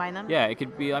 you want to combine them? Yeah, it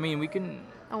could be. I mean, we can.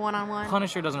 A one-on-one.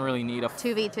 Punisher doesn't really need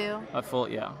 2v2. a full.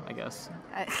 Yeah, I guess.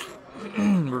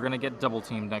 We're gonna get double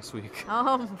teamed next week.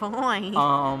 Oh boy.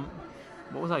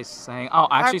 What was I saying? Oh,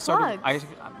 I actually started. plugs.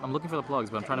 I'm looking for the plugs,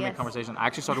 but I'm trying to make Yes. conversation. I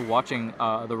actually started watching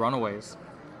The Runaways.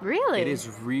 Really? It is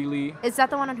really. Is that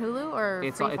the one on Hulu or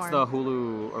It's Freeform? the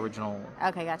Hulu original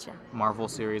Okay, gotcha. Marvel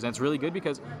series, and it's really good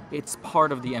because it's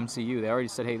part of the MCU. They already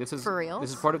said, "Hey, this is For reals? This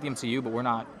is part of the MCU, but we're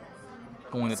not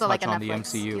going to So touch like a on Netflix. the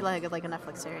MCU." You like a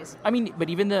Netflix series. I mean,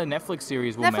 but even the Netflix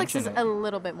series will Netflix mention is it. a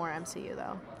little bit more MCU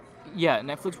though. Yeah,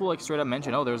 Netflix will like straight up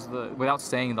mention, "Oh, there's the," without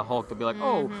saying the Hulk. They'll be like,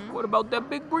 "Oh, what about that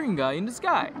big green guy in the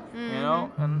sky?" You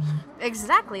know, and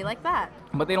Exactly like that.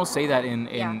 but they don't say that in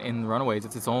Yeah. in Runaways.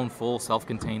 It's its own full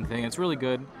self-contained thing. It's really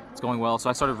good. It's going well. So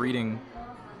I started reading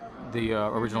the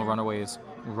original Runaways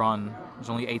run. There's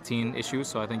only 18 issues,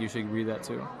 so I think you should read that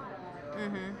too.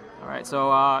 All right,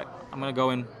 so I'm gonna go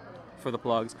in for the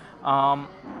plugs.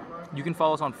 You can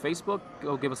follow us on Facebook.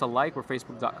 Go give us a like. We're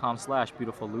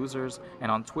facebook.com/beautifullosers.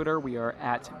 And on Twitter, we are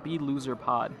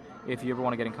 @BeLoserPod. If you ever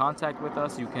want to get in contact with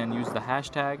us, you can use the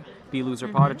hashtag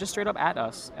BeLoserPod or just straight up at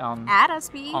us Add us,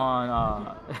 B. on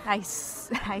I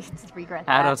regret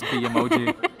at that. us B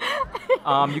emoji.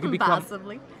 You can become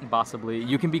Possibly.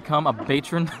 You can become a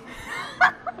patron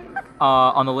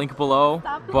on the link below.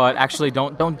 Stop it. But actually,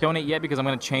 don't donate yet because I'm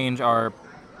going to change our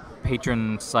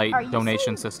patron site Are you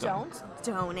donation saying system. Don't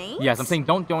donate. Yes, I'm saying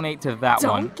don't donate to that Don't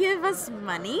one. give us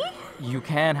money. You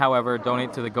can, however,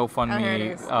 donate to the Oh, here it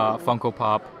GoFundMe is. Funko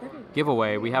Pop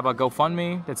giveaway. We have a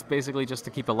GoFundMe that's basically just to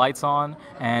keep the lights on,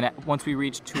 and once we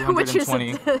reach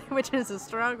 220, which is a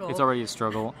struggle. it's already a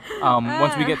struggle.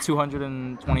 Once we get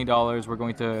 $220, we're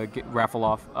going to raffle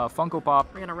off a Funko Pop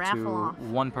We're gonna raffle to off.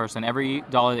 one person. Every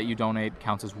dollar that you donate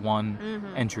counts as one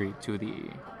Mm-hmm. entry to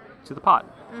the pot.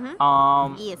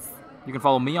 Yes. You can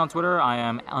follow me on Twitter. I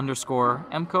am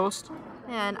 _mcoast.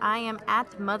 And I am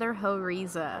at Mother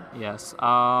Horiza. Yes.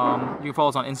 You can follow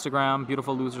us on Instagram,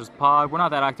 Beautiful Losers Pod. We're not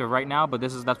that active right now, but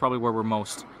that's probably where we're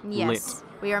most Yes. lit.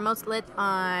 We are most lit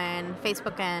on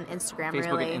Facebook and Instagram, Facebook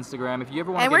really. and Instagram. If you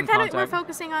ever want to And get in we're contact,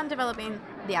 focusing on developing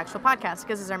the actual podcast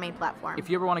because it's our main platform. if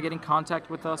you ever want to get in contact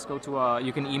with us, go to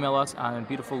you can email us on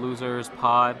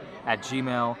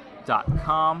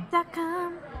beautifulloserspod@gmail.com.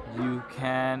 .com. You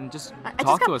can just I talk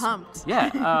just got to us. pumped.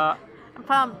 Yeah. I'm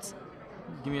pumped.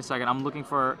 Give me a second. I'm looking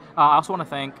for. I also want to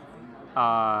thank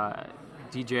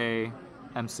DJ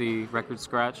MC Record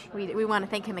Scratch. We want to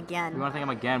thank him again. We want to thank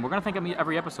him again. We're going to thank him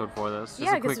every episode for this. Just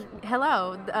Yeah, a quick, because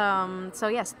hello. So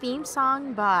yes, theme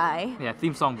song by. yeah,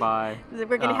 theme song by.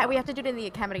 We're gonna we have to do it in the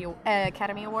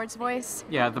Academy Awards voice.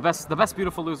 Yeah, the best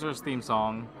Beautiful Losers theme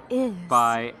song Is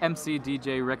by MC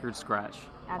DJ Record Scratch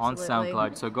on Absolutely.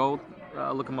 SoundCloud. So go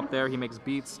look him up there. He makes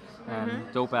beats and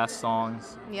dope ass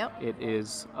songs. Yep. It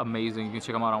is amazing. You can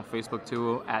check him out on Facebook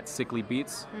too at Sickly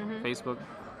Beats Facebook.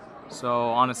 So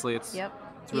honestly, it's Yep.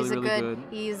 it's really really good.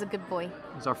 He's a good boy.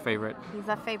 He's our favorite. He's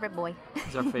our favorite boy.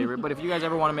 He's our favorite. But if you guys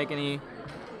ever want to make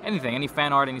anything, any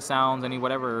fan art, any sounds, any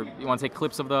whatever, you want to take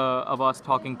clips of us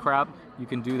talking crap, you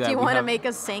can do that. Do you We want to have- make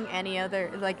us sing any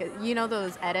other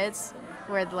those edits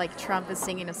where like Trump is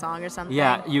singing a song or something?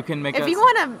 Yeah, you can make. If us, you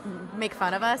want to make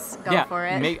fun of us, go for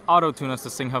it. Make auto-tune us to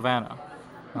sing Havana.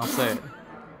 I'll say it.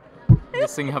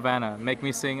 Just sing Havana. Make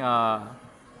me sing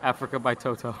Africa by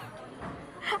Toto.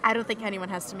 I don't think anyone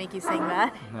has to make you sing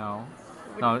that. No.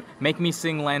 No. Make me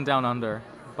sing Land Down Under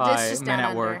by Just Men Down at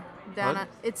Under. Work. What?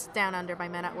 It's Down Under by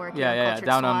Men at Work. Yeah, you yeah, cultured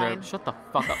Down swine. Under. Shut the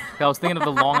fuck up. I was thinking of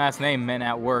the long ass name, Men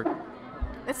at Work.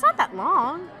 It's not that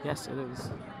long. Yes, it is.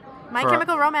 My For-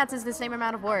 Chemical Romance is the same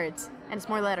amount of words, and it's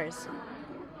more letters.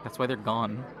 That's why they're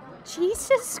gone.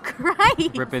 Jesus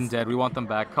Christ. Rippin' dead. We want them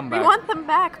back. Come We back. want them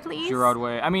back, please. Gerard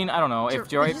Way. I mean, I don't know if Did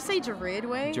Gerard. you say Gerard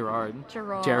way? Gerard.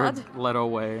 Gerard. Jared Leto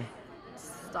Way.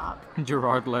 Stop.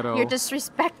 Gerard Leto. You're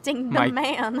disrespecting the Mike-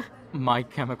 man. My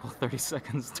Chemical 30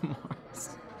 Seconds to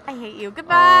Mars. I hate you.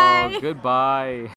 Goodbye. Oh, goodbye.